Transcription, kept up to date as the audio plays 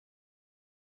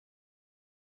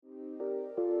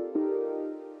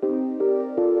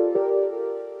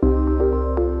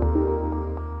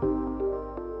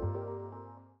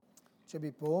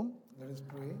ஜெபிப்போம். Let us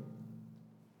pray.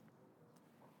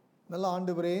 நல்ல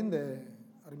ஆண்டவரே, இந்த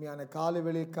அருமையான காலை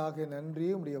வேளைக்காக நன்றி,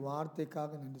 உம்முடைய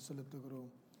வார்த்தைக்காக நன்றி செலுத்துகிறோம்.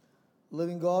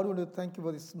 Living God, we want to thank you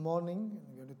for this morning, and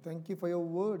we want to thank you for your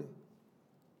word.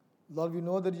 Lord, we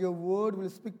know that your word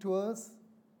will speak to us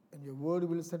and your word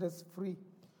will set us free.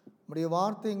 உம்முடைய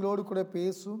வார்த்தை எங்களோடு கூட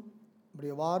பேசும்,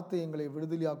 உம்முடைய வார்த்தை எங்களை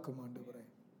விடுதலையாக்கும் ஆண்டவரே.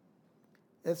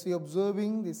 As we are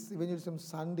observing this Evangelism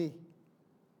Sunday,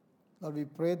 Lord, we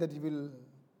pray that you will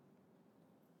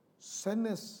send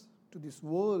us to this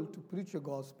world to preach your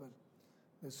gospel.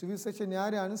 இந்த சுவிசேஷம்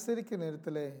யாரை அனுசரிக்கிற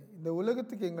நேரத்தில் இந்த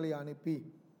உலகத்துக்கு எங்களை அனுப்பி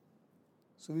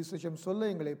சுவிசேஷம் சொல்ல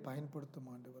எங்களை பயன்படுத்தும்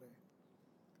ஆண்டவரே.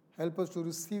 Help us to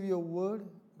receive your word.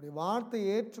 உடைய வார்த்தையை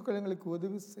ஏற்றுக்கொள்ள எங்களுக்கு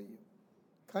உதவி செய்யும்,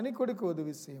 கனி கொடுக்க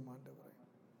உதவி செய்யும் ஆண்டவரே.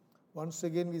 Once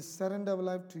again we surrender our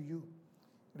life to you.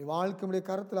 உடைய வாழ்க்கையுடைய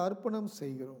கரத்தில் அர்ப்பணம்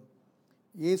செய்கிறோம்.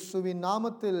 இயேசுவின்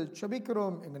நாமத்தில்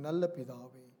ஜெபிக்கிறோம் எங்கள் நல்ல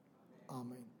பிதாவே,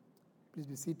 ஆமென். Please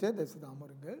be seated. தயவுசெய்து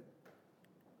அமருங்கள்.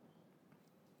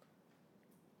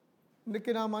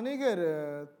 இன்றைக்கு நாம் அநேகர்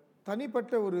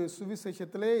தனிப்பட்ட ஒரு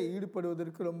சுவிசேஷத்திலே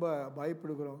ஈடுபடுவதற்கு ரொம்ப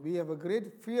பயப்படுகிறோம். We have a great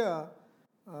fear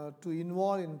to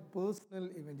involve in personal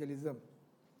evangelism.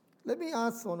 Let me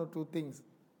ask one or two things.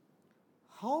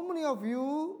 How many of you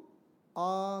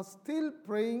are still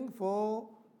praying for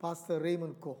Pastor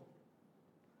Raymond Coe?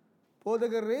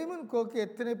 போதகர் ரேமன் கோக்கு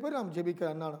எத்தனை பேர் நாம்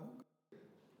ஜெபிக்கிறோம்?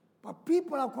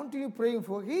 People are continue praying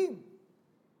for him.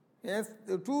 Yes,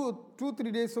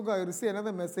 2-3 days ago I received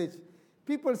another message.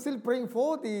 People still praying for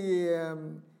the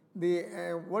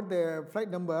flight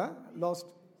number lost.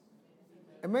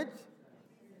 MH?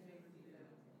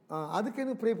 அதுக்கு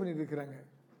என்ன pray பண்ணிட்டு இருக்கிறாங்க.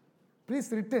 Please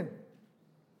return.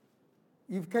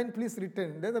 If can please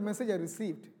return. That's the message I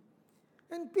received.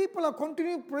 And people are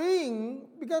continuing praying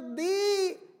because they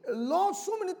lost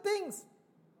so many things.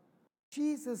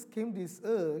 Jesus came to this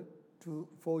earth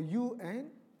for you and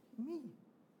me,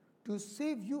 to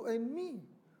save you and me,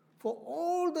 for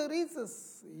all the races,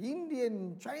 Indian,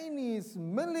 Chinese,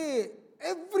 Malay,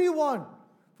 everyone,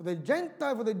 for the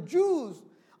Gentile, for the Jews.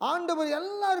 ஆண்டவர்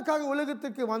எல்லாருக்காக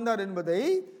உலகத்துக்கு வந்தார் என்பதை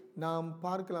நாம்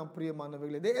பார்க்கலாம்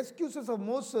பிரியமானவர்களே. The excuses of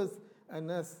Moses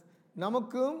and us,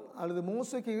 நமக்கும் அல்லது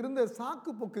மோசேக்கு இருந்த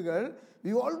சாக்கு போக்குகள்,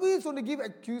 we always want to give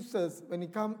excuses when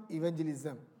it come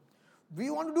evangelism. We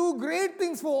want to do great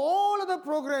things for all other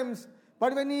programs,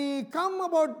 but when we come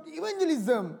about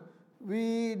evangelism, we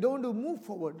don't move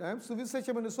forward.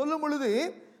 சுவிசேஷம் என்று சொல்லும் பொழுது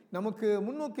நமக்கு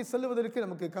முன்னோக்கி செல்வதற்கு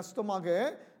நமக்கு கஷ்டமாக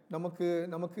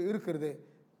நமக்கு இருக்கிறது.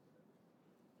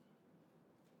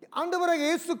 ஆண்டவராகிய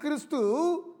இயேசு கிறிஸ்து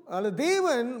அல்லது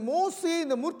தேவன் மோசே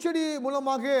இந்த முட்செடி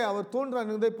மூலமாக அவர் தோன்றார்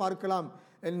என்பதை பார்க்கலாம்.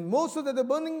 And Moses at the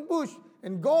burning bush,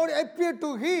 and God appeared to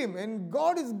him, and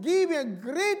God is giving a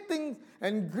great things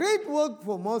and great work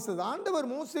for Moses. ஆண்டவர்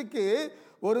மோசேக்கு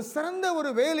ஒரு சிறந்த ஒரு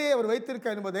வேலையை அவர்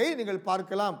வைத்திருக்கார் என்பதை நீங்கள்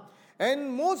பார்க்கலாம். And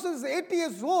Moses 80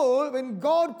 years old when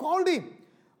God called him.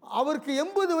 அவருக்கு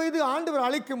 80 வயது ஆண்டவர்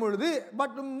அழைக்கும் பொழுது,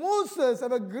 but Moses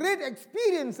have a great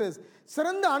experiences,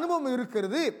 சிறந்த அனுபவம்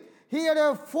இருக்கிறது. He had a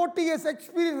 40 years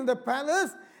experience in the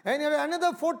palace and he had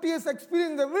another 40 years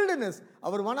experience in the wilderness.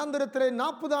 அவர் வனாந்தரத்திலே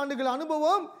 40 ஆண்டுகள்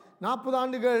அனுபவம், 40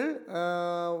 ஆண்டுகள்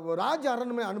ராஜ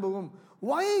அரண்மனை அனுபவம்.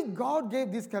 Why God gave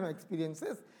these kind of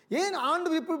experiences? ஏன்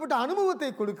ஆண்டவர் இப்படிப்பட்ட அனுபவத்தை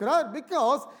கொடுக்கிறார்?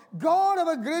 Because God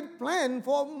have a great plan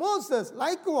for Moses.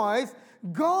 Likewise,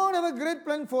 God have a great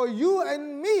plan for you and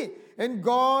me. And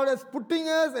God is putting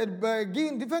us and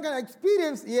giving different kind of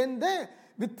experience in there.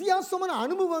 வித்தியாசமான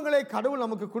அனுபவங்களை கடவுள்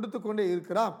நமக்கு கொடுத்து கொண்டே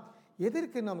இருக்கிறார்.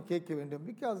 எதற்கு நாம் கேட்க வேண்டும்?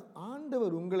 Because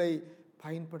ஆண்டவர் உங்களை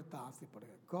பயன்படுத்த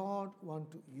ஆசைப்படுகிறார். God want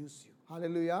to use you.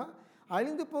 Hallelujah.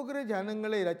 அழிந்து போகிற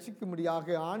ஜனங்களை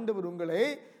ரட்சிக்கும்படியாக ஆண்டவர் உங்களை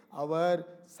அவர்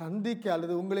சந்திக்க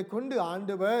அல்லது உங்களை கொண்டு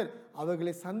ஆண்டவர்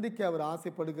அவர்களை சந்திக்க அவர்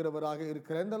ஆசைப்படுகிறவராக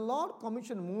இருக்கிறார். The Lord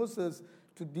commissioned Moses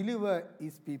to deliver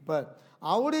his people.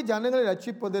 அவருடைய ஜனங்களை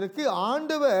ரட்சிப்பதற்கு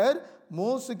ஆண்டவர்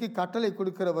மோசேக்கு கட்டளை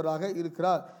கொடுக்கிறவராக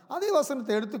இருக்கிறார். அதே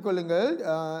வசனத்தை எடுத்துக்கொள்ளுங்கள்.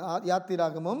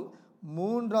 யாத்திராகமம்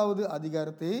 3வது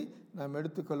அதிகாரத்தை நாம்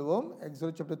எடுத்துக்கொள்வோம்.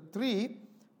 Exodus chapter 3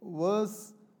 verse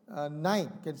 9.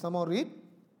 Can someone read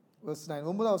verse 9?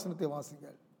 9வது வசனத்தை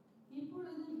வாசிங்கள்.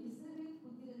 இப்பொழுது இஸ்ரவேல்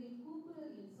புத்திரரின்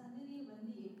கூக்குரல் என் சன்னதியை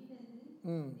வந்து எட்டினது.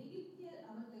 எகிப்தியர்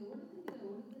அவர்களை ஒடுக்குகிற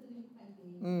ஒடுக்குதலையும்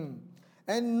கண்டேன்.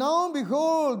 And now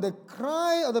behold, the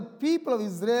cry of the people of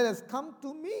Israel has come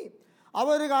to me.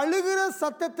 அவர்கள் அழுகிற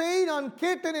சத்தத்தை நான்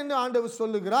கேட்டேன் என்று ஆண்டவர்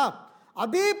சொல்லுகிறார்.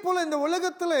 அதே போல இந்த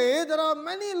உலகத்திலே there are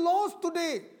many lost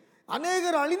today.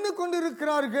 அநேகர் அழிந்து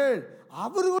கொண்டிருக்கிறார்கள்.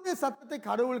 அவர்களுடைய சத்தத்தை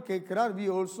கடவுள் கேட்கிறார். we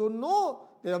also know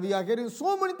that we are hearing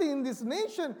so many things in this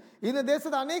nation. இந்த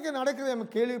தேசத்தில் அநேக நடக்கிறது நம்ம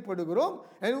கேள்விப்படுகிறோம்.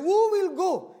 and who will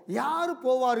go? யார்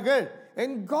போவார்கள்?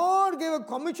 and God gave a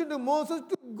commission to Moses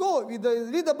to go.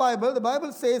 Read the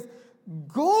Bible says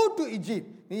go to Egypt.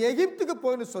 நீ எகிப்துக்கு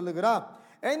போன்னு சொல்லுகிறார்.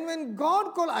 and when God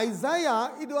called Isaiah,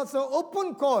 it was an open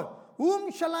call. whom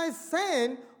shall I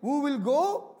send? Who will go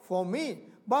for me?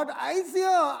 But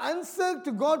Isaiah answered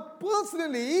to God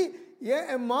personally, here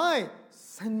am I,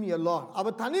 send me a Lord.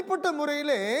 அவர் தனிப்பட்ட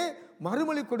முறையிலே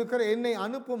மறுமொழி கொடுக்கிற என்னை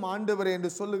அனுப்பும் ஆண்டவரே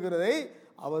என்று சொல்லுகிறதை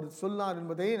அவர் சொன்னார்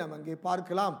என்பதை நாம் அங்கே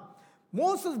பார்க்கலாம்.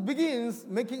 Moses begins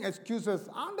making excuses.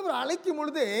 ஆண்டவர் அழைக்கும்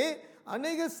பொழுதே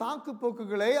அநேக சாக்கு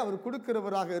போக்குகளை அவர்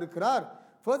கொடுக்கிறவராக இருக்கிறார்.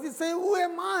 First he say, who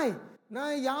am I?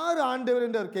 நான் யார் ஆண்டவர்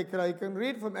என்று அவர் கேட்கிறார். You can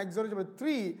read from Exodus chapter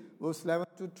 3 verse 11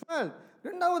 to 12.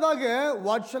 இரண்டாவதாக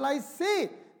what shall I say?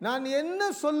 நான் என்ன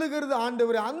சொல்லுகிறது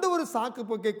ஆண்டவரே, அந்த ஒரு சாக்கு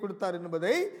போக்கை கொடுத்தார்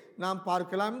என்பதை நாம்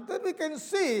பார்க்கலாம். Then we can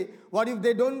see what if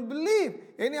they don't believe?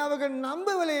 இனி அவர்கள்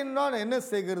நம்பவில்லை என்றால் என்ன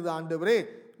செய்கிறது ஆண்டவரே.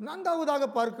 நான்காவதாக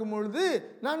பார்க்கும் பொழுது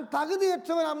நான்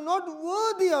தகுதியற்றவர், I am not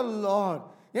worthy of Lord,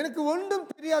 எனக்கு ஒன்றும்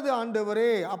தெரியாது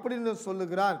ஆண்டவரே அப்படின்னு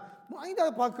சொல்லுகிறார்.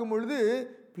 ஐந்தாவது பார்க்கும் பொழுது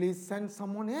please send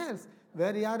someone else,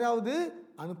 வேறு யாராவது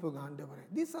அனுப்புங்க ஆண்டவரே.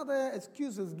 These are the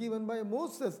excuses given by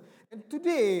Moses. And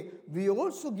today we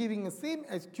also giving the same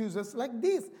excuses like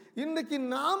this. இன்றைக்கு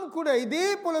நாம் கூட இதே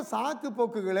போல சாக்கு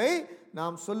போக்குகளை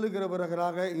நாம்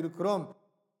சொல்லுகிறவர்களாக இருக்கிறோம்.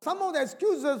 Some of the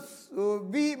excuses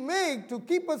we make to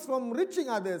keep us from reaching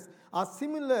others are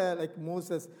similar like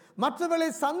Moses. மற்றவர்களை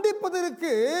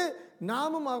சந்திப்பதற்கு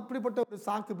நாமும் அப்படிப்பட்ட ஒரு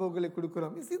சாக்கு போக்குகளை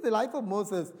கொடுக்கிறோம். You see the life of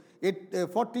Moses,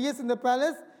 40 years in the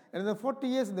palace and the 40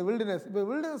 years in the wilderness. இப்போ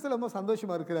wildernessல ரொம்ப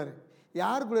சந்தோஷமா இருக்கிறாரு.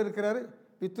 யார் கூட இருக்கிறாரு?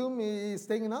 With whom he is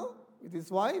staying now? With his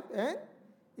wife and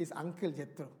his uncle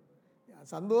Jethro.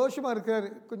 சந்தோஷமா இருக்கிறாரு.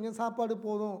 கொஞ்சம் சாப்பாடு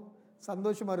போதும்,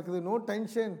 சந்தோஷமா இருக்குது, நோ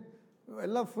டென்ஷன்,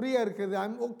 எல்லாம் ஃப்ரீயா இருக்குது. I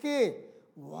am okay.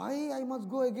 why I must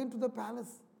go again to the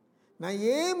palace? நான்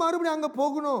ஏன் மறுபடியும் அங்கே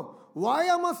போகணும்? why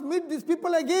I must meet these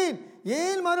people again?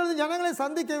 ஏன் மறுபடியும் ஜனங்களை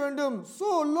சந்திக்க வேண்டும்? so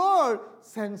Lord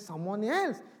send someone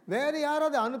else, வேறு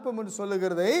யாராவது அனுப்பும் என்று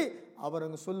சொல்லுகிறதை அவர்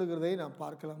அங்கு சொல்லுகிறதை நாம்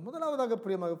பார்க்கலாம். முதலாவதாக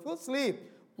பிரியமாக, firstly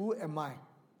who am I?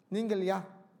 நீங்கள் யார்?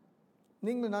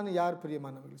 நீங்கள் நான் யார்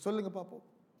பிரியமானவர்கள்? சொல்லுங்க பார்ப்போம்.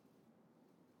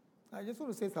 I just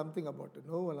want to say something about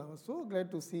Noel. I was so glad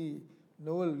to see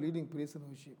Noel leading praise and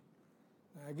worship.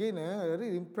 Again, very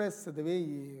impressed the way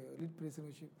he lead praise and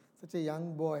worship. Such a young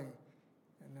boy.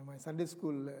 And my Sunday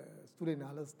school student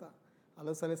Alasta.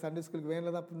 Alasale Sunday school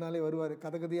வேனில் தான் பின்னாலே வருவார்,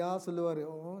 கதை கதையாக சொல்லுவார்,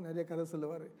 நிறைய கதை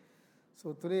சொல்லுவார். So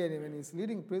today when he is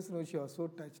leading praise and worship, I was so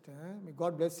touched. May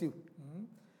God bless you.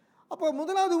 அப்போ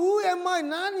முதலாவது who am I?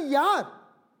 நான் யார்?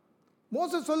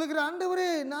 மோசஸ் சொல்லுகிற, ஆண்டவரே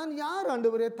நான் யார்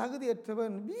ஆண்டவரே?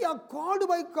 தகுதியற்றவன். we are called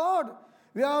by God.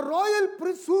 we are royal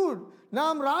priesthood.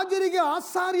 நாம் ராஜரிக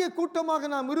ஆசாரிய கூட்டமாக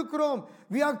நாம் இருக்கிறோம்.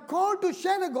 we are called to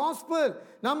share the gospel.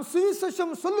 நாம்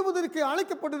சுவிசேஷம் சொல்லுவதற்கு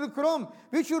அழைக்கப்பட்டிருக்கிறோம்.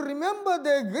 we should remember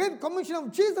the great commission of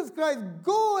Jesus Christ.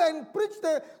 go and preach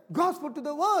the gospel to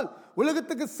the world.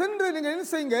 உலகத்துக்கு சென்று நீங்கள் என்ன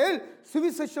செய்யுங்கள்?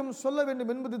 சுவிசேஷம் சொல்ல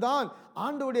வேண்டும் என்பதுதான்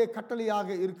ஆண்டவருடைய கட்டளையாக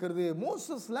இருக்கிறது.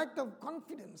 Moses lacked of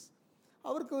confidence.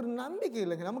 அவருக்கு ஒரு நம்பிக்கை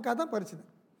இல்லைங்க. நமக்கு அதான் பிரச்சனை.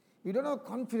 we don't have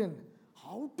confidence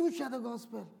how to share the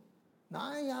gospel.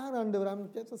 நான் யார் ஆண்டவர்? I'm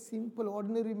just a simple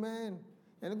ordinary man.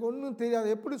 எனக்கு ஒன்றும் தெரியாது,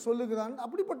 எப்படி சொல்லுகிறான்?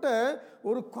 அப்படிப்பட்ட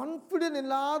ஒரு கான்ஃபிடென்ட்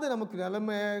இல்லாத நமக்கு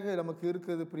நிலைமையாக நமக்கு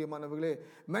இருக்கிறது பிரியமானவர்களே.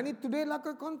 many today lack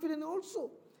a confidence also.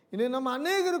 இன்னும் நம்ம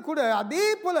அநேகர் கூட அதே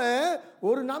போல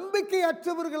ஒரு நம்பிக்கை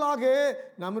அற்றவர்களாக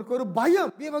நமக்கு ஒரு பயம்.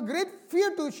 we have a great fear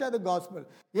to share the gospel.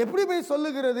 எப்படி போய்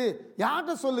சொல்லுகிறது?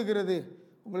 யார்கிட்ட சொல்லுகிறது?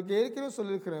 உங்களுக்கு ஏற்கனவே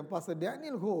சொல்லியிருக்கிறேன். பாஸ்டர்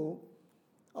டேனியல் ஹோ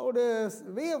அவருடைய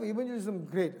வே ஆஃப் இவெஞ்சலிசம்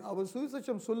கிரேட். அவர்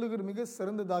சுவிசேஷம் சொல்லுகிற மிக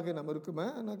சிறந்ததாக நம்ம இருக்குமே.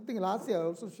 Nothing last year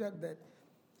also share that.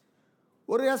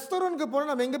 ஒரு ரெஸ்டாரண்ட்க்கு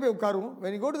போனால் நம்ம எங்கே போய் உட்காருவோம்?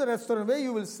 when you go to the restaurant, where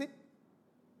you will sit?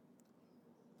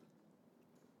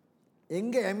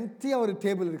 எங்கே எம்டியாக ஒரு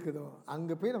டேபிள் இருக்குதோ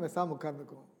அங்கே போய் நம்ம சாமி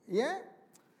உட்கார்ந்துக்குவோம். ஏன்?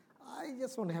 I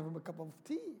just want to have a cup of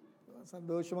tea.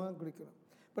 சந்தோஷமாக குடிக்கணும்.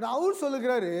 பட் அவர்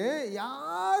சொல்லுகிறாரு,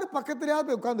 யார் பக்கத்துலையாவது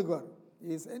போய் உட்காந்துக்குவார்.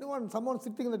 is anyone someone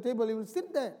sitting on the table, he will sit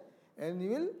there and he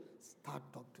will start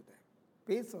talk to them.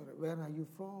 பேசுவார். where are you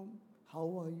from? how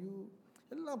are you?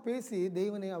 எல்லாம் பேசி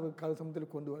தெய்வனை அவர்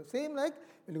சமூகத்தில் கொண்டு வர. Same like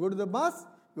when you go to the bus,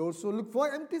 you also look for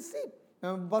empty seat.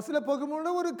 நம்ம பஸ்ஸில்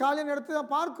போகும்போது ஒரு காலையான இடத்தை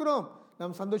தான் பார்க்கிறோம்,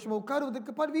 நம்ம சந்தோஷமாக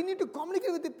உட்காருவதற்கு. But we need to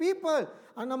communicate with the people.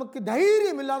 நமக்கு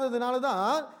தைரியம் இல்லாததுனால தான்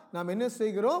நாம் என்ன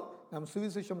செய்கிறோம்? நாம்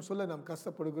சுவிசேஷம் சொல்ல நாம்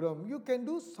கஷ்டப்படுகிறோம். you can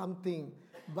do something.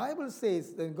 Bible says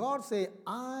that God say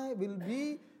I will be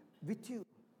with you.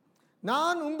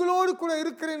 நான் உங்களோடு கூட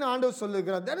இருக்கிறேன் ஆண்டவர்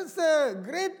சொல்லுகிறார். that is a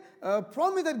great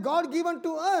promise that God given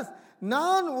to us.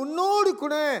 நான் உன்னோடு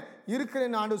கூட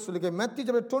இருக்கிறேன் ஆண்டவர் சொல்லுங்க. Matthew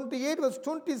chapter 28 verse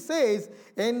 20 says,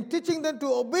 and teaching them to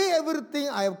obey everything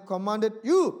I have commanded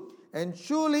you, and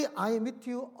surely I am with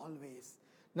you always.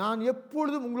 நான்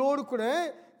எப்பொழுதும் உங்களோடு கூட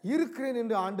இருக்கிறேன்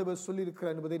என்று ஆண்டவர்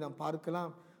சொல்லியிருக்கிறார் என்பதை நாம்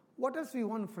பார்க்கலாம். What else we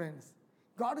want, friends?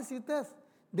 God is with us.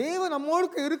 தேவன் நம்மோடு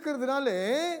இருக்கிறதுனால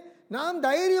நாம்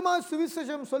தைரியமாக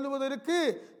சுவிசேஷம் சொல்லுவதற்கு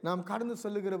நாம் கடந்து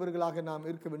சொல்லுகிறவர்களாக நாம்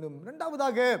இருக்க வேண்டும்.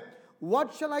 இரண்டாவதாக, what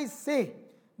shall I say?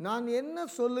 நான் என்ன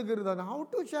சொல்லுகிறது? how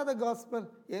to share the gospel?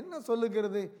 என்ன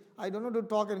சொல்லுகிறது? I don't know to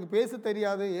talk. எனக்கு பேச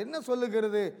தெரியாது, என்ன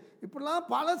சொல்லுகிறது? இப்படிலாம்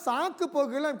பல சாக்கு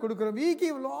போக்குகள் கொடுக்கிறோம். we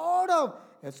give lot of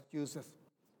excuses.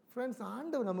 Friends,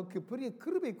 ஆண்டவர் நமக்கு பெரிய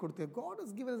கிருபை கொடுத்தார். God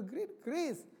has given us great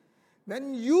grace. When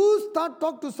you start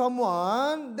talk to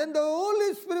someone, then the Holy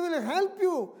Spirit will help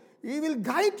you. He will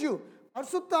guide you.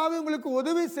 பரிசுத்த ஆவி உங்களுக்கு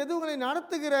உதவி செய்து உங்களை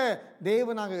நடத்துகிற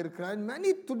தேவனாக இருக்கிறார்.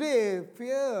 Many today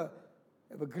fear,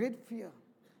 have a great fear.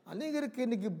 அநேகருக்கு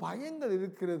இன்னைக்கு பயங்கள்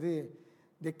இருக்கிறது.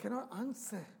 They cannot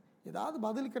answer. ஏதாவது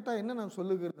பதில் கேட்டா என்ன நான்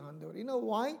சொல்லுகிறது ஆண்டவர்? You know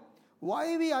why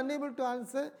we unable to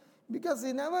answer? Because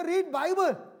we never read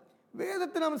Bible.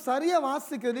 வேதத்தை நாம் சரியா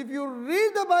வாசிக்கிறது. If you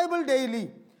read the Bible daily,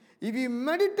 if you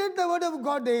meditate the word of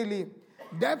God daily,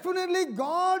 definitely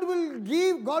God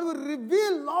will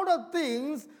reveal lot of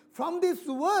things from this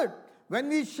word. When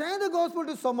we share the gospel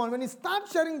to someone, when you start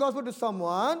sharing gospel to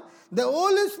someone, the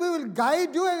Holy Spirit will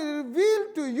guide you and reveal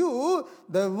to you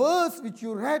the verse which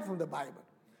you read from the Bible.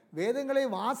 வேதங்களை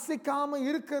வாசிக்காம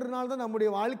இருக்கிறதுனால தான் நம்முடைய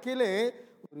வாழ்க்கையிலே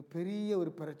ஒரு பெரிய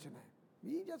ஒரு பிரச்சனை.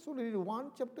 We just want to read one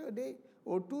chapter a day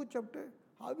or two chapter.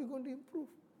 How are we going to improve?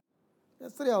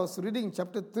 Yesterday I was reading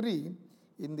chapter 3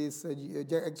 in this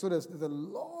Exodus. There's a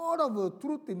lot of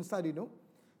truth inside, you know.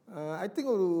 I think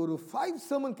ஒரு 5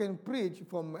 sermon can preach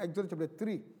from Exodus chapter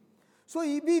 3. So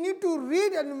we need to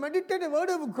read and meditate the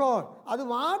word of God. அது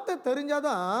வார்த்தை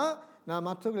தெரிஞ்சாதான் நான்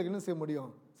மற்றவங்களுக்கு என்ன செய்ய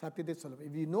முடியும்? சத்தியத்தை சொல்லுவேன்.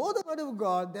 If you know the word of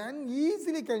God, then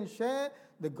easily can share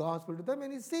the gospel to them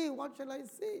and you say, what shall I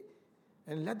say?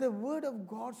 And let the word of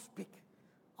God speak.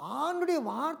 ஆண்டுடைய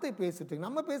வார்த்தை பேசிட்டு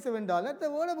நம்ம பேச வேண்டாம். Let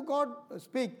the word of God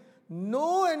speak.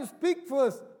 Know and speak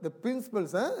first the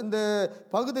principles. இந்த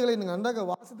பகுதிகளை நீங்கள் நன்றாக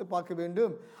வாசித்து பார்க்க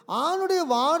வேண்டும். ஆண்டுடைய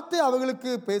வார்த்தை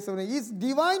அவர்களுக்கு பேச வேண்டும். His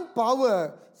divine power,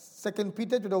 2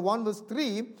 Peter 1 verse 3,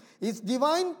 His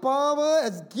divine power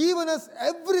has given us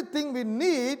everything we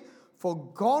need for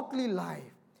godly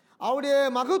life. அவருடைய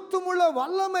மகத்துவமுள்ள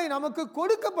வல்லமை நமக்கு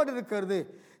கொடுக்கப்பட்டிருக்கிறது.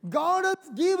 God has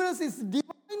given us His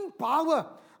divine power.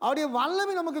 அவருடைய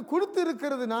வல்லமை நமக்கு கொடுத்து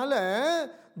இருக்கிறதுனால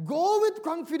go with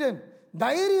confidence.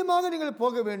 தைரியமாக நீங்கள்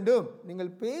போக வேண்டும். நீங்கள்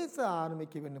பேச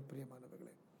ஆரம்பிக்க வேண்டும்.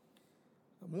 பிரியமானவர்களே,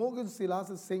 Morgan Silas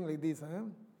is saying like this,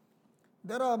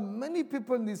 there are many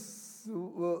people in this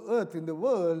earth, in the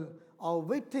world, are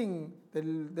waiting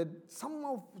that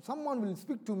someone will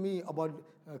speak to me about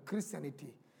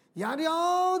Christianity.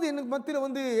 யாரையாவது எனக்கு மத்தியில்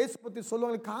வந்து இயேசு பற்றி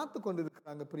சொல்லுவாங்க காத்து கொண்டு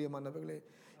இருக்கிறாங்க. பிரியமானவர்களே,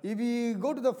 if we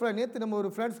go to the friend, நேற்று நம்ம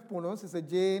ஒரு ஃப்ரெண்ட்ஸ்க்கு போனோம். Sister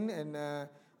Jain and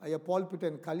Paul Peter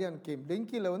and Kalyan came.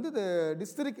 Denkiயில் வந்து the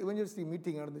district evangelistic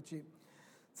meeting நடந்துச்சு.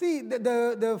 See,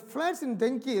 the flats in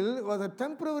Denkil was a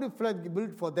temporary flat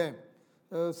built for them.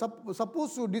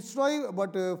 Supposed to destroy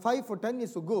about 5 or 10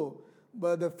 years ago,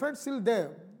 but the flats still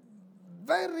there.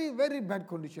 Very, very bad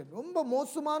condition. ரொம்ப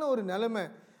மோசமான ஒரு நிலைமை.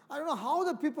 I don't know how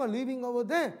the people are living over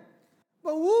there.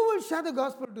 But who will share the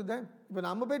gospel to them? இப்போ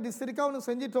நம்ம போய் டிஸ்ட்ரிக்டாக ஒன்று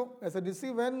செஞ்சிட்டோம். As a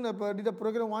district when did a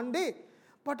program one day.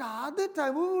 But other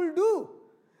time who will do?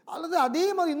 அல்லது அதே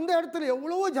மாதிரி இந்த இடத்துல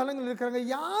எவ்வளவோ ஜனங்கள் இருக்கிறாங்க.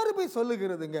 யாரு போய்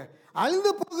சொல்லுகிறதுங்க?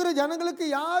 அழிந்து போகிற ஜனங்களுக்கு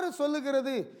யாரு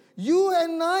சொல்லுகிறது? You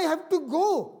and I have to go.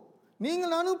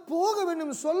 நீங்கள் நானும் போக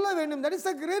வேண்டும், சொல்ல வேண்டும். That is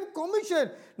a great commission.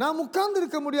 நாம் உட்கார்ந்து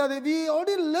இருக்க முடியாது. We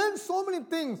already learned so many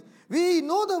things. We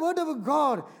know the word of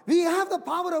God. We have the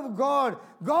power of God.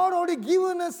 God already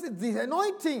given us the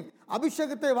anointing.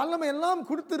 அபிஷேகத்தை வல்லமை எல்லாம்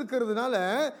கொடுத்து இருக்கிறதுனால,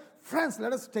 friends,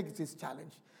 let us take this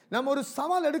challenge. நாம் ஒரு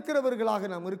சவால் எடுக்கிறவர்களாக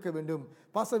நாம் இருக்க வேண்டும்.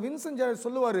 பாஸ்டர் வின்சென்ட் ஜெயர்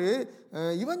சொல்லுவாரு,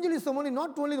 evangelism only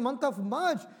not only the month of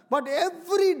March, but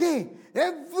every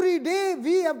day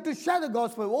we have to share the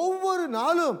gospel. ஒவ்வொரு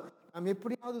நாளும் நாம்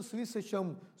எப்படியாவது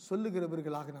சுவிசேஷம்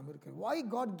சொல்லுகிறவர்களாக நாம் இருக்கிறோம். Why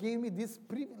God gave me these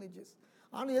privileges?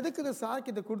 ஆனால் எதுக்கு இந்த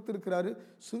சாக்கியத்தை கொடுத்திருக்கிறாரு?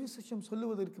 சுவிசேஷம்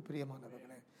சொல்லுவதற்கு.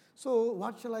 பிரியமானவர்களே, ஸோ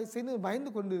வாட் ஷல் ஐ சேன்னு பயந்து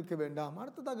கொண்டு இருக்க வேண்டாம்.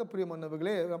 அடுத்ததாக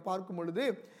பிரியமானவர்களே, பார்க்கும் பொழுது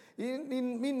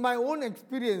in my own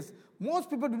experience, most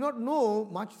people do not know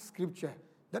much scripture.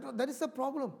 That is a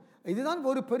problem. இதுதான்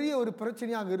ஒரு பெரிய ஒரு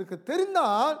பிரச்சனையாக இருக்கு.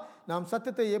 தெரிந்தால் நாம்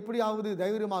சத்தியத்தை எப்படியாவது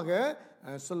தைரியமாக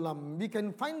சொல்லலாம். We can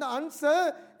find the answer.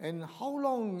 And how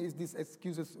long is this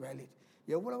excuses valid?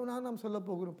 எவ்வளவு நாள் நாம் சொல்ல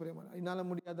போகிறோம்? பிரியமான, என்னால்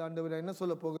முடியாத ஆண்டவரே என்ன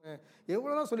சொல்ல போகிறேன்?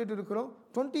 எவ்வளோ நாள் சொல்லிட்டு இருக்கிறோம்?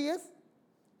 20 years,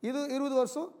 இது 20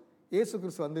 வருஷம், இயேசு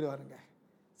கிறிஸ்து வந்துடுவாருங்க.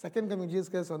 செகண்ட் கமிங்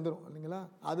ஜீசஸ் கிரைஸ்ட் வந்துடும் இல்லைங்களா?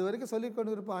 அது வரைக்கும் சொல்லி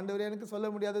கொண்டு இருப்போம், ஆண்டவரே எனக்கு சொல்ல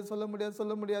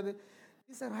முடியாது.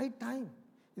 It's a right time.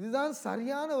 இதுதான்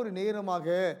சரியான ஒரு நேரமாக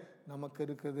நமக்கு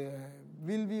இருக்குது.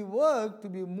 Will we work to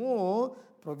be more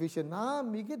provision. நாம்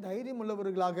மிக தைரியம்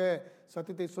உள்ளவர்களாக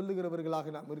சத்தியத்தை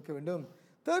சொல்லுகிறவர்களாக நாம் இருக்க வேண்டும்.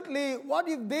 thirdly, what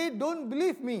if they don't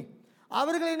believe me?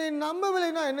 அவர்கள் என்னை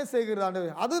நம்பவில்லைன்னா என்ன செய்கிறது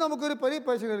ஆண்டவர்? அது நமக்கு ஒரு பெரிய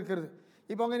பிரச்சனை இருக்கிறது.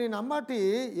 இப்போ அவங்க என்னை நம்பாட்டி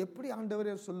எப்படி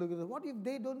ஆண்டவரே சொல்லுகிறது? What if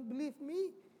they don't believe me?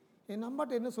 என்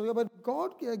நம்பாட்டி என்ன சொல்லுங்க? But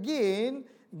God again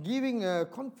giving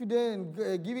confidence,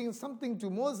 giving something to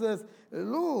Moses.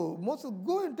 Moses,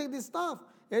 go and take this staff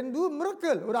and do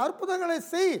miracle. ஒரு அற்புதங்களை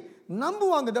செய்.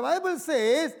 நம்புவாங்க. The Bible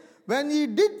says when he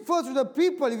did first to the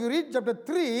people, if you read chapter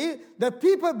 3, the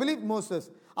people believed Moses.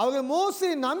 அவர்கள்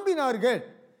மோசேயை நம்பினார்கள்.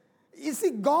 You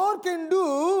see, God can do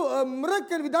a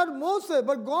miracle without Moses,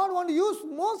 but God want to use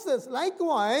Moses.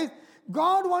 Likewise,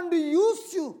 God want to use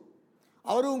you.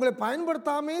 அவர் உங்களை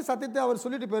பயன்படுத்தாமே சத்தியத்தை அவர்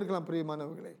சொல்லிட்டு போயிருக்கலாம்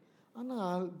பிரியமானவர்களே.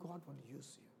 ஆனால் God want to use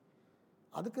you.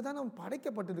 அதுக்கு தான் நாம்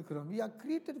படைக்கப்பட்டிருக்கிறோம். We are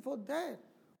created for that.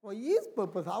 For His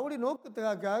purpose. அவருடைய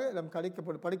நோக்கத்துக்காக நாம்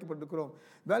படைக்கப்பட்டிருக்கிறோம்.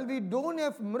 Well, we don't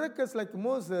have miracles like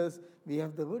Moses. We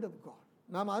have the word of God.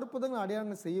 நாம் அற்புதங்கள்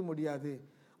அடையாளங்கள் செய்ய முடியாது.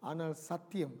 ஆனால்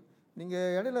சத்தியம்.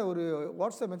 நீங்கள் இடையில ஒரு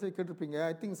வாட்ஸ்அப் மெசேஜ் கேட்டிருப்பீங்க.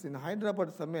 ஐ things in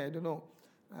Hyderabad சம்மே, I don't know.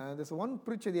 This one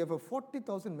preacher, they have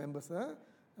 40,000 members.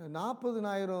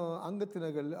 40,000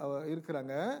 அங்கத்தினர்கள்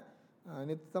இருக்கிறாங்க.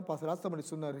 நேற்று தான் பாஸ்டர் ராசமணி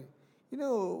சொன்னார்.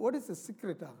 இன்னும் வாட் இஸ் த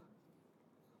சீக்ரெட்டா?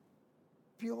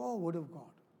 Pure word of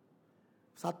God.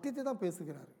 சத்தியத்தை தான்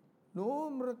பேசுகிறார். No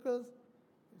miracles.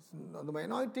 அந்த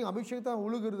அனாயிண்டிங் அபிஷேகத்தை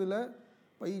உழுகிறது இல்லை.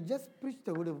 By just preach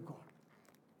the word of God.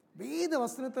 வேத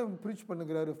வசனத்தை ப்ரீச்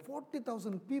பண்ணுகிறாரு.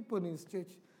 40,000 பீப்புள் இன்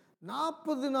ஸ்டேஜ்.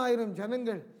 40,000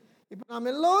 ஜனங்கள். இப்போ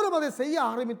நாம் எல்லோரும் அதை செய்ய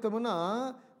ஆரம்பித்தோம்னா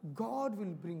God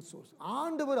will bring souls.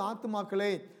 ஆண்டவர் ஆத்துமாக்களை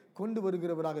கொண்டு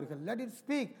வருகிறவராக இருக்கிறார். Let it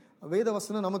speak. வேத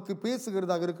வசனம் நமக்கு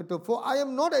பேசுகிறதாக இருக்கட்டும். For I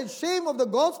am not ashamed of the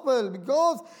gospel,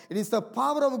 because it is the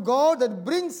power of God that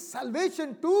brings salvation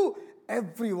to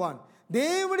everyone.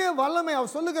 தேவனுடைய வல்லமை.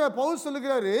 அவர் சொல்லுகிறார், பவுல்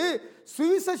சொல்லுகிறாரு,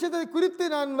 சுவிசேஷத்தை குறித்து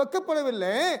நான்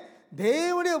வெட்கப்படவில்லை,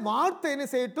 தேவனுடைய வார்த்தை என்ன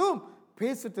செய்யட்டும்,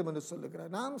 பேசட்டும் என்று சொல்லுகிறார்.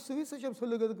 நாம் சுவிசேஷம்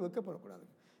சொல்லுகிறதுக்கு வெட்கப்படக்கூடாது.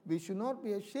 We should not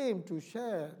be ashamed to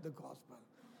share the gospel,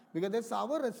 because that's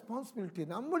our responsibility.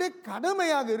 நம்முடைய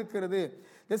கடமையாக இருக்கிறது.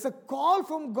 There's a call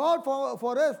from God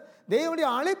for us. தேவனுடைய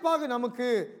அழைப்பாக நமக்கு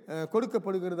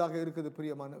கொடுக்கப்படுகிறதாக இருக்குது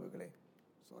பிரியமானவர்களே.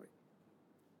 Sorry.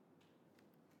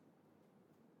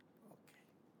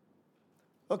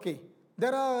 Okay.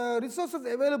 There are resources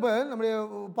available. நம்முடைய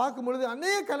பார்க்கும் பொழுது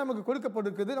அநேக நமக்கு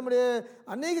கொடுக்கப்பட்டிருக்குது. நம்முடைய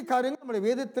அநேக காரியங்கள் நம்முடைய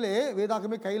வேதத்திலே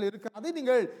வேதாகமே கையில் இருக்கு. அதை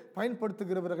நீங்கள்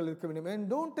பயன்படுத்துகிறவர்கள் இருக்க வேண்டும். And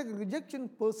don't take rejection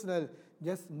personal.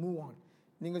 Just move on.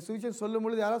 நீங்கள் சுவிசேஷம் சொல்லும்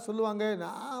பொழுது யாராவது சொல்லுவாங்க,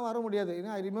 நான் வர முடியாது.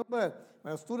 ஏன்னா I remember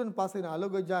student pass in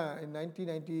அலோகஜா இன்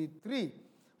 1993.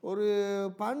 ஒரு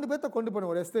 12 பேர்த்த கொண்டு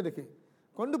போனோம் ஒரு எஸ்டேட்டுக்கு.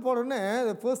 கொண்டு போனோடனே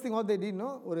first thing what they did,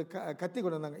 ஒரு கத்தி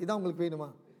கொண்டு வந்தாங்க. இதான் உங்களுக்கு வேணுமா,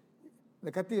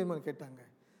 இந்த கத்தி வேணுமான்னு கேட்டாங்க.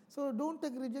 So don't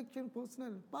take rejection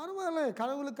personal. பரவாயில்ல,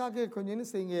 கடவுளுக்காக கொஞ்சம் என்ன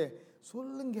செய்யுங்க,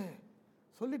 சொல்லுங்க,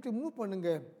 சொல்லிட்டு மூவ் பண்ணுங்க.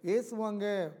 ஏசுவாங்க,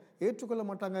 ஏற்றுக்கொள்ள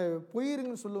மாட்டாங்க,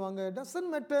 போயிருங்கன்னு சொல்லுவாங்க.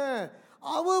 Doesn't matter.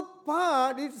 Our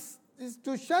part is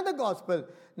to share the gospel.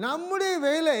 நம்முடைய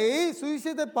வேலை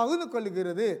சுவிசேஷத்தை பகிர்ந்து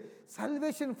கொள்ளுகிறது.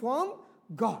 Salvation from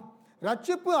God.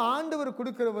 ரட்சிப்பு ஆண்டவர்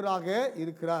கொடுக்கிறவராக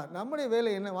இருக்கிறார். நம்முடைய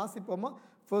வேலை என்ன? வாசிப்போமா?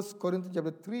 1 Corinthians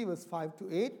chapter 3 verse 5 to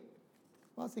 8.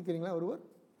 வாசிக்கிறீங்களா ஒருவர்?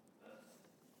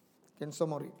 Can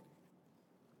someone read?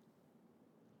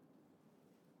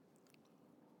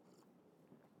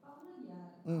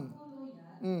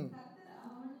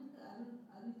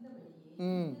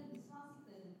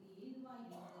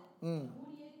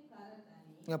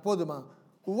 போதுமா?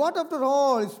 What after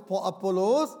all is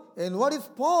Apollos and what is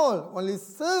Paul? Only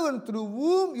servant through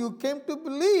whom you came to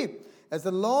believe, as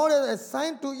the Lord has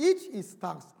assigned to each his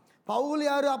task. Pavul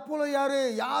யாரு, Apollo யாரு,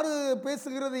 யாரு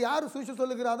பேசுகிறது, யாரு சுவிசேஷம்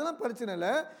சொல்லுகிறது, அதெல்லாம் பிரச்சனை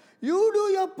இல்லை. You do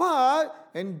your part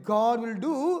and God will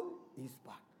do his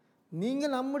part.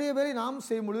 நீங்கள் நம்முடைய வேலையை நாம்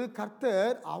செய்யும் பொழுது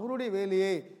கர்த்தர் அவருடைய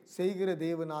வேலையை செய்கிற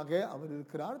தேவனாக அவர்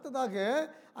இருக்கிறார். அடுத்ததாக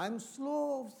I am slow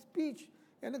of speech.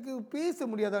 எனக்கு பேச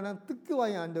முடியாத, நான்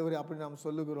திக்குவாய் ஆண்டவர் அப்படின்னு நாம்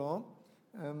சொல்லுகிறோம்.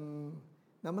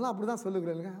 நம்மளாம் அப்படி தான்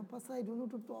சொல்லுகிறோம் இல்லைங்க. Bus I don't know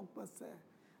to talk bus.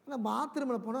 ஆனால்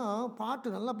பாத்ரூமில் போனால்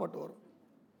பாட்டு, நல்ல பாட்டு வரும்.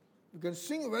 You can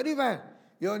sing very well.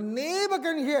 Your neighbor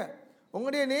can hear.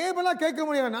 உங்களுடைய நேபெல்லாம் கேட்க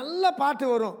முடியாது, நல்ல பாட்டு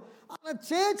வரும். ஆனால்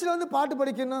சேர்ச்சில் வந்து பாட்டு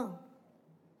படிக்கணும்,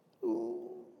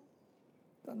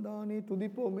 தந்தானே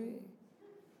துதிப்போமே,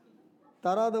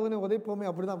 தராதவனே உதைப்போமே,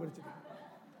 அப்படி தான் படிச்சுக்கணும்.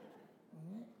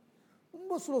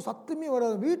 ரொம்ப ஸ்லோ, சத்தமே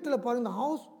வராது. வீட்டில் பாருங்க, இந்த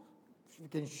ஹவுஸ் யூ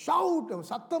கேன் ஷவுட்,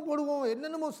 சத்தம் போடுவோம்,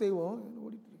 என்னென்னமோ செய்வோம்,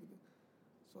 ஓடிட்டு இருக்குது.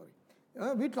 சாரி.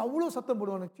 வீட்டில் அவ்வளோ சத்தம்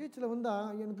போடுவாங்க. சர்ச்சில்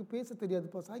வந்தால் எனக்கு பேச தெரியாது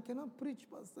pass, I cannot preach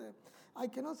pass, I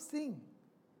cannot Singh.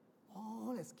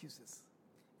 All excuses,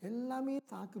 எல்லாமே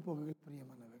சாக்கு போகுகள்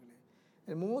பிரியமானவர்களே.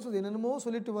 மோசஸ் என்னென்னமோ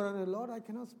சொல்லிட்டு வர்றாரு, லார்ட் ஐ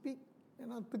கேனாட் ஸ்பீக்,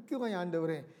 ஏன்னா திக்குவான்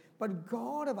ஆண்டவரே. But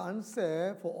God have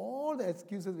answer for all the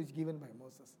excuses which given by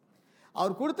Moses.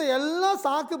 அவர் கொடுத்த எல்லா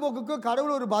சாக்கு போக்குக்கும்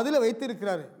கடவுள் ஒரு பதிலை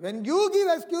வைத்திருக்கிறாரு. when you give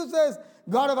excuses,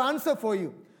 God have answer for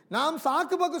you. நாம்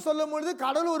சாக்கு போக்கு சொல்லும் பொழுது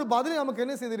கடவுள் ஒரு பதிலை நமக்கு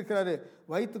என்ன செய்திருக்கிறாரு,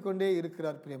 வைத்துக்கொண்டே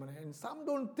இருக்கிறார் பிரியமான. and some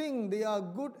don't think they are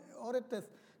good orators.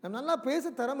 நம்ம நல்லா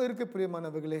பேச திறமை இருக்கு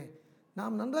பிரியமானவர்களே,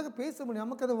 நாம் நன்றாக பேச முடியும்,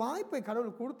 நமக்கு அந்த வாய்ப்பை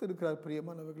கடவுள் கொடுத்து இருக்கிறார்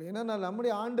பிரியமானவர்களே. ஏன்னா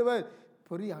நம்முடைய ஆண்டவர்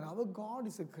பெரிய, our God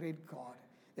is a great God.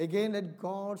 Again let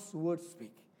God's word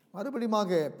speak.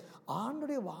 மறுபடியுமாக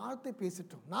ஆண்டுடைய வார்த்தை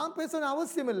பேசட்டும், நாம் பேச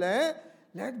அவசியம் இல்லை.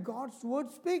 let God's word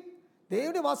speak.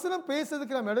 தேவனுடைய வசனம்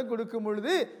பேசுறதுக்கு நாம் இடம் கொடுக்கும்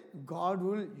பொழுது God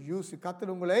will use you.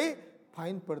 கர்த்தர் உங்களை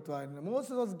பயன்படுத்துவார்.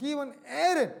 Moses was given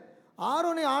Aaron.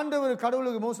 ஆரோனை ஆண்டவர்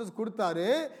கடவுளுக்கு மோசஸ் கொடுத்தாரு.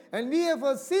 and we have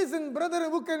a seasoned brother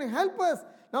who can help us.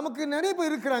 நமக்கு நிறைய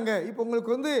பேர் இருக்கிறாங்க. இப்போ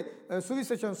உங்களுக்கு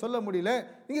சுவிசேஷம் சொல்ல முடியல,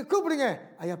 நீங்க கூப்பிடுங்க,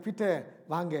 ஐயா பீட்டர்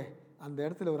வாங்க, அந்த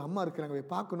இடத்துல ஒரு அம்மா இருக்கிறாங்க,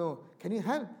 போய் பார்க்கணும், கேன் யூ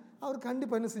ஹெல்ப்? அவர்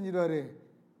கண்டிப்பாக என்ன செஞ்சிடுவார்,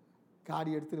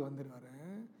 காடி எடுத்துகிட்டு வந்துடுவார்.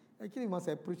 ஆக்சுவலி மாஸ்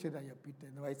அப்ரிஷியேட் ஐயா பீட்டர்.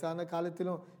 இந்த வயசான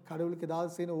காலத்திலும் கடவுளுக்கு ஏதாவது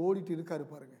செய்யணும் ஓடிட்டு இருக்காரு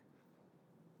பாருங்க.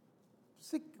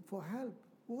 சிக் ஃபார் ஹெல்ப்,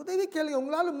 உதவி கேளுங்க.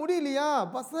 உங்களால் முடியலையா,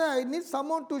 bus I need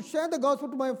சம்மோன் to share the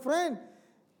gospel to my friend,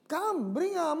 come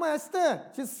bring அம்மா Esther,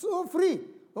 she is so free,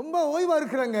 ரொம்ப ஓய்வாக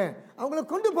இருக்கிறாங்க, அவங்கள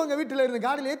கொண்டு போங்க, வீட்டில் இருந்து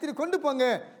காடியில் ஏற்றிட்டு கொண்டு போங்க,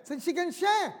 ஷி கேன்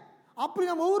ஷேர். அப்படி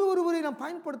நம்ம ஒவ்வொருவரையும் நாம்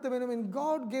பயன்படுத்த வேண்டும்.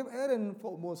 God gave Aaron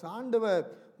for Moses. ஆண்டவர்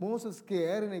மோசஸ்க்கு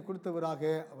ஏரனை கொடுத்தவராக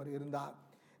அவர் இருந்தார்.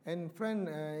 And friend,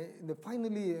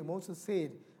 finally Moses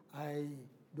said, I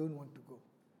don't want to go.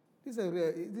 This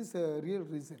is a real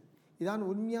reason. இதான்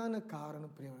உண்மையான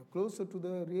காரணம் பிரியமானவர்களே. Closer to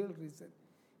the real reason.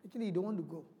 Actually he don't want to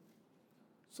go.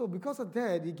 So because of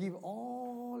that he give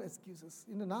all excuses.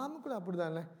 இந்த நாம கூட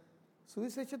அப்படிதானே,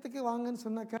 சுவிசேஷத்துக்கு வாங்கன்னு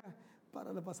சொன்னாக்கா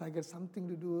பரவாயில்ல pass, I get something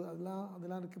to two,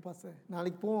 அதெல்லாம் இருக்குது பாஸ்,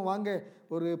 நாளைக்கு போவோம் வாங்க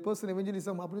ஒரு பர்சனல்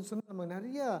எவெஞ்சலிசம் அப்படின்னு சொன்னால் நம்ம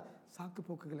நிறைய சாக்கு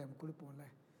போக்குகளை நம்ம கொடுப்போம்ல.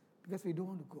 Because we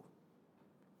don't go.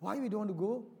 why we don't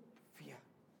go? fear.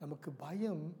 நமக்கு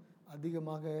பயம்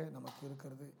அதிகமாக நமக்கு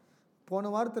இருக்கிறது. போன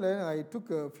வாரத்தில் ஐ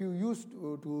டுக் few use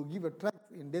to give a track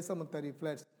in தேசமத்தாரி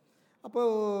flats. அப்போ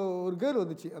ஒரு கேர்ள்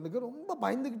வந்துச்சு, அந்த கேர்ள் ரொம்ப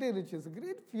பயந்துக்கிட்டே இருந்துச்சு. It's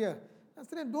great fear. I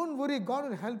said, don't worry, God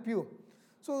will help you.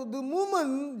 So the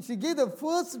moment she gave the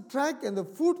first track and the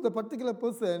food to the particular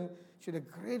person, she had a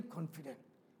great confidence.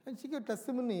 And she gave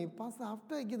testimony, Pastor,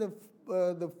 after I give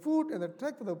the food and the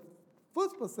track to the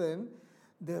first person,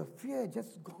 the fear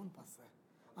just gone, Pastor.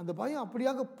 And the பயம்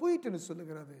அப்படியாக போயிட்டுன்னு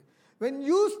சொல்லுகிறது. When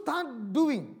you start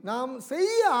doing, நாம்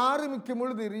செய்ய ஆரம்பிக்கும்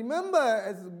பொழுது, remember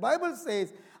as the Bible says,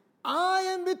 I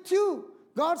am with you.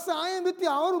 God says, I am with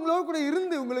you. அவர் உங்களோடு கூட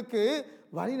இருந்து உங்களுக்கு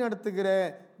வழி நடத்துகிற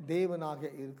தேவனாக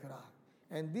இருக்கிறார்.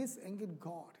 And this angered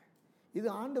God. இது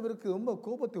ஆண்டவருக்கு ரொம்ப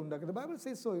கோபத்தை உண்டாக்குது. The Bible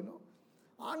says so,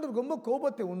 ஆண்டவருக்கு ரொம்ப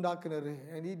கோபத்தை உண்டாக்குனாரு.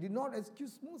 And he did not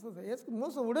excuse Moses.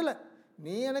 மோசே விடலை,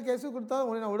 நீ எனக்கு எக்ஸ்கியூஸ் கொடுத்தா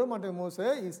உன்னை நான் விட மாட்டேன் மோசே.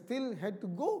 he still had to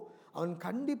go. அவன்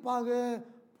கண்டிப்பாக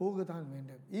போகத்தான்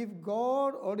வேண்டும். If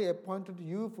God already appointed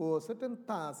you for a certain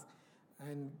task,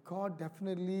 and God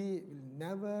definitely will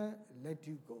never let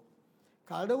you go.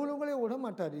 கடவுள் உங்களை விட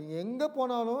மாட்டார். நீங்கள் எங்கே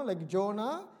போனாலும், like Jonah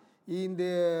in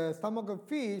the stomach of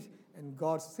fish, and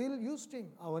God still used him.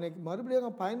 அவனை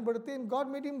மறுபடியும் பயன்படுத்தி and God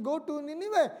made him go to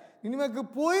Nineveh. நினிவேக்கு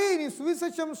போய் நீ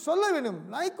சுவிசேஷம் சொல்ல வேண்டும்.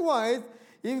 Likewise,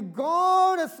 if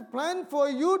God has planned for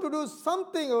you to do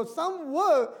something or some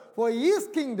work for his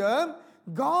kingdom,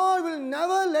 God will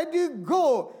never let you go.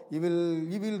 He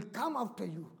will come after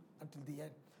you until the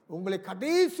end. உங்களை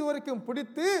கடைசி வரைக்கும்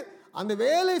பிடித்து அந்த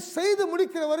வேலை செய்து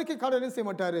முடிக்கிற வரைக்கும் கடவுள் என்ன செய்ய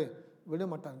மாட்டாரு, விட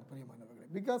மாட்டாங்க பிரியமானவர்களே.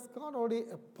 Because God already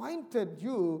appointed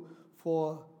you for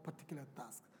particular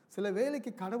task. சில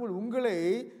வேலைக்கு கடவுள் உங்களை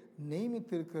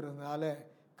நியமித்திருக்கிறதுனால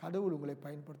கடவுள் உங்களை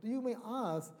பயன்படுத்தும். You may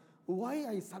ask, why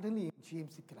I suddenly in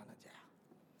GMC Kelana Jaya?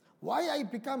 Why I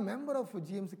become member of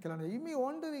GMC Kelana? You may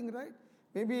wondering, right?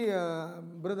 Maybe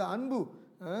brother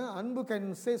Anbu can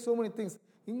say so many things.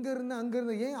 இங்கிருந்து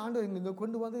அங்கிருந்து ஏன் ஆண்டவர் இங்கே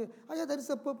கொண்டு வந்து, ஐயா there is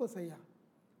a purpose ஐயா,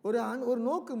 ஒரு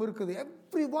நோக்கம் இருக்குது.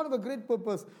 Every one of a great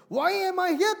purpose. Why am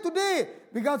I here today?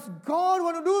 Because God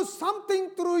want to do something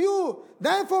through you.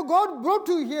 Therefore God brought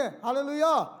you here.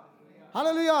 Hallelujah.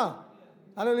 Hallelujah.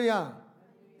 Hallelujah.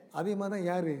 அதே மாதிரி தான்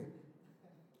யாரு,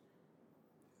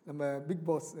 நம்ம big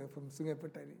boss from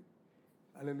Sungapattari.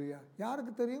 Hallelujah.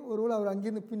 யாருக்கு தெரியும், ஒருவேளை அவர்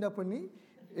அங்கேருந்து Pinta பண்ணி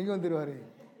எங்கே வந்துடுவார்,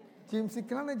 ஜிஎம்சி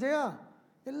கிளான ஜெயா.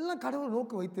 எல்லாம் கடவுள்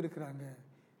நோக்கம் வைத்திருக்கிறாங்க.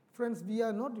 Friends, we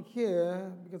are not here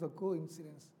because of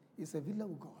coincidence. It's a will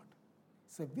of God.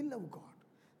 It's a will of God.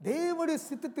 தேவனுடைய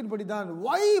சித்தத்தின்படிதான்.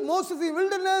 why Moses in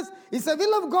wilderness is a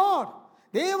will of God.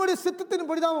 தேவனுடைய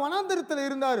சித்தத்தின்படிதான் வனாந்தரத்தில்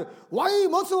இருந்தார். why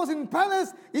Moses was in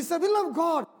palace is a will of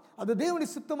God. அது தேவனுடைய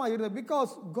சித்தமாக இருந்தது.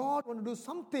 because God want to do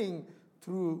something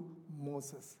through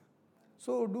Moses.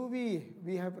 so do we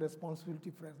have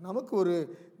responsibility, friends. நமக்கு ஒரு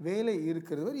வேலை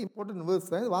இருக்கிறது. very important verse.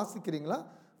 வாசிக்கிறீங்களா?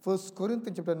 1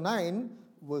 Corinthians chapter 9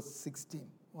 verse 16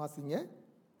 வாசிங்க.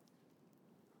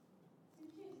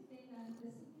 சுவிசேஷத்தை நான்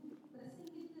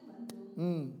பிரசங்கித்து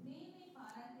வந்தும் மேன்மை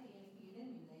பாராட்ட எனக்கு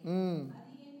இடமில்லை.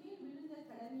 அது என் மேல் விழுந்த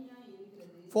கடமையாய்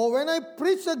இருக்கிறது. For when I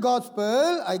preach the gospel,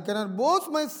 I cannot boast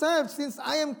myself, since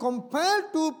I am compelled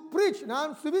to preach.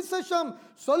 நான் சுவிசேஷம்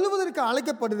சொல்லுவதற்கு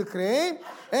அழைக்கப்பட்டிருக்கிறேன்.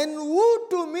 And who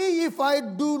to me if I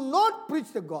do not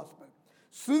preach the gospel?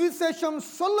 சுவிசேஷம்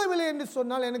சொல்லவில்லை என்று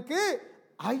சொன்னால் எனக்கு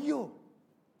ஐயோ.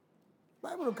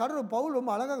 பைபிள் கடவுள் பவுல் ரொம்ப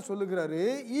அழகாக சொல்லுகிறாரு.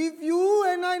 If you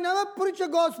and I never preach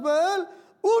the gospel,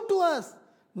 who to us?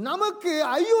 நமக்கு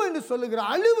ஐயோ என்று சொல்லுகிறார்,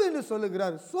 அழிவு என்று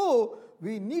சொல்லுகிறார். So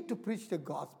we need to preach the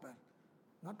gospel.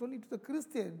 Not only to the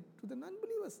Christian, to the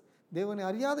non-believers. தேவனை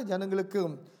அறியாத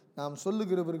ஜனங்களுக்கும் நாம்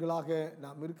சொல்லுகிறவர்களாக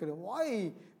நாம் இருக்கிறோம். Why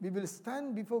we will stand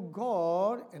before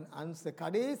God and answer.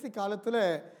 கடைசி காலத்தில்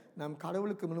நாம்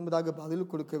கடவுளுக்கு முன்பதாக பதில்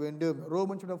கொடுக்க வேண்டும்.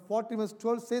 Romans chapter 14 verse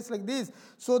 12 says like this.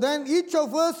 So then each of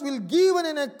us will give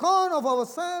an account of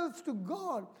ourselves to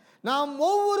God. நாம்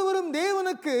ஒவ்வொருவரும்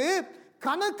தேவனுக்கு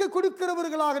கணக்கு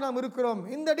கொடுக்கிறவர்களாக நாம் இருக்கிறோம்.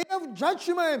 In the day of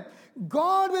judgment,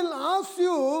 God will ask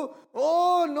you,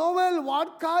 oh Noel, what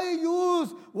car you use,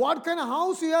 what kind of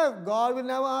house you have. God will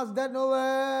never ask that,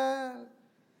 Noel.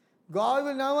 God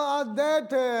will never ask that,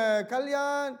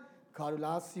 Kalyan. God will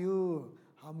ask you,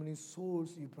 how many souls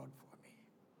you brought for me.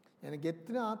 எனக்கு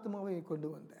எத்தனை ஆத்மாவை கொண்டு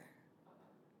வந்தேன்.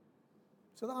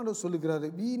 So தான் ஆண்டவர் சொல்லுகிறாரு,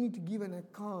 we need to give an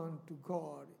account to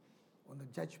God on the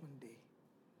judgment day.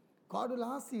 God will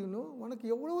ask you, உனக்கு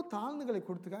எவ்வளவு தாழ்ந்துகளை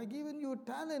கொடுத்துக்க. I given you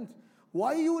talent.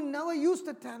 Why you never use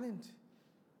the talent?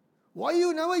 Why you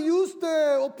never use the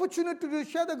opportunity to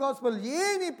share the gospel?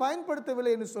 ஏன் நீ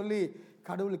பயன்படுத்தவில்லை என்று சொல்லி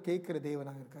கடவுள் கேட்கிற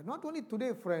தேவனாக இருக்கார். Not only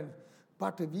today, friends,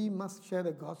 but we must share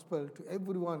the gospel to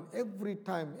everyone, every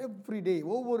time, every day.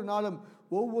 ஒவ்வொரு நாளும்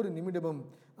ஒவ்வொரு நிமிடமும்.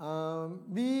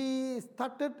 We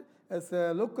started as a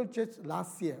local church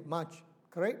last year, March,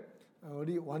 correct?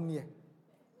 Already 1 year.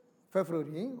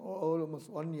 February, almost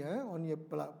 1 year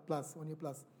plus.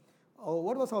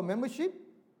 What was our membership?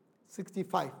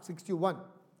 61.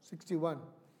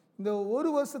 இந்த ஒரு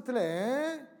வருஷத்தில்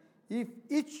if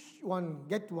each one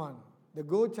get one, the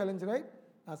go challenge, right?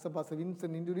 As Pastor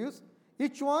Vincent introduced,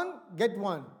 each one get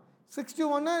one.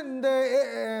 61 இந்த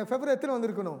February எத்தனை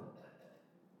வந்திருக்கணும்?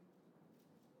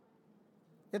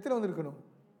 எத்தனை வந்திருக்கணும்?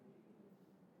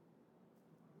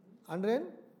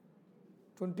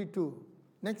 122.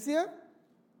 Next year?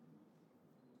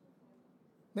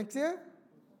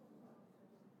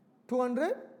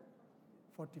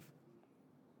 245.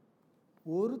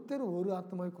 ஒருத்தர் ஒரு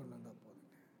ஆத்மாவை கொண்டு வந்தால் போதும்.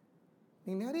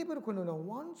 நீங்கள் நிறைய பேர் கொண்டு வந்தோம்.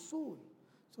 one soul.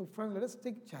 So friends, let us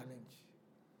take challenge.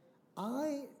 I,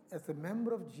 as a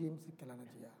member of GMC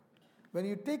Kalanajaya, when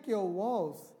you take your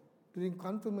vows during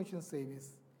confirmation service,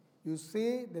 you say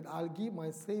that I'll give my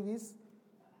service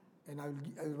and I will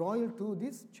royal to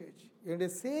this church. என்னுடைய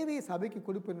சேவையை சபைக்கு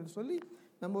கொடுப்பேன் என்று சொல்லி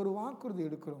நம்ம ஒரு வாக்குறுதி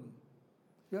எடுக்கிறோம்.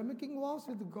 We are making vows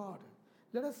with God.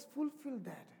 Let us fulfill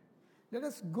that. Let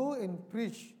us go and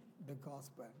preach the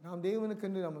gospel. நாம்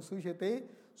தேவனுக்கென்று நம்ம சுவிசேஷத்தை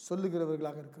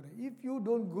சொல்லுகிறவர்களாக இருக்கிறோம். If you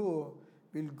don't go,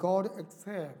 will God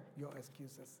accept your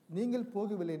excuses? நீங்கள்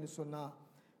போகவில்லை என்று சொன்னால்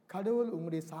கடவுள்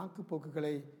உங்களுடைய சாக்கு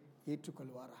போக்குகளை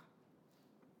ஏற்றுக்கொள்வாரா?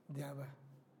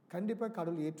 கண்டிப்பாக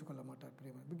கடவுள் ஏற்றுக்கொள்ள மாட்டார்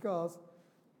பிரியமா. பிகாஸ்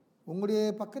உங்களுடைய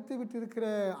பக்கத்தை விட்டு இருக்கிற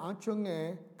ஆச்சோங்க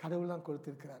கடவுள் தான்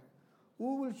கொடுத்திருக்கிறார். Who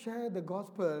will share the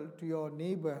gospel to your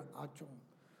neighbor ஆச்சோங்?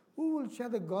 Who will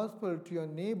share the gospel to your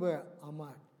neighbor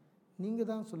Amar? நீங்கள்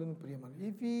தான் சொல்லுங்க பிரியமான.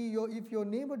 If your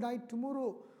neighbor died tomorrow,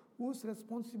 who's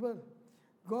responsible?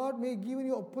 God may give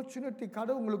you opportunity.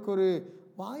 கடவுள் உங்களுக்கு ஒரு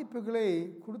வாய்ப்புகளை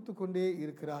கொடுத்து கொண்டே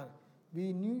இருக்கிறார். We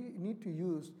need to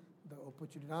use the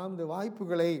opportunity. நாம் இந்த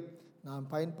வாய்ப்புகளை நாம்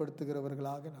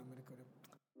பயன்படுத்துகிறவர்களாக நாம்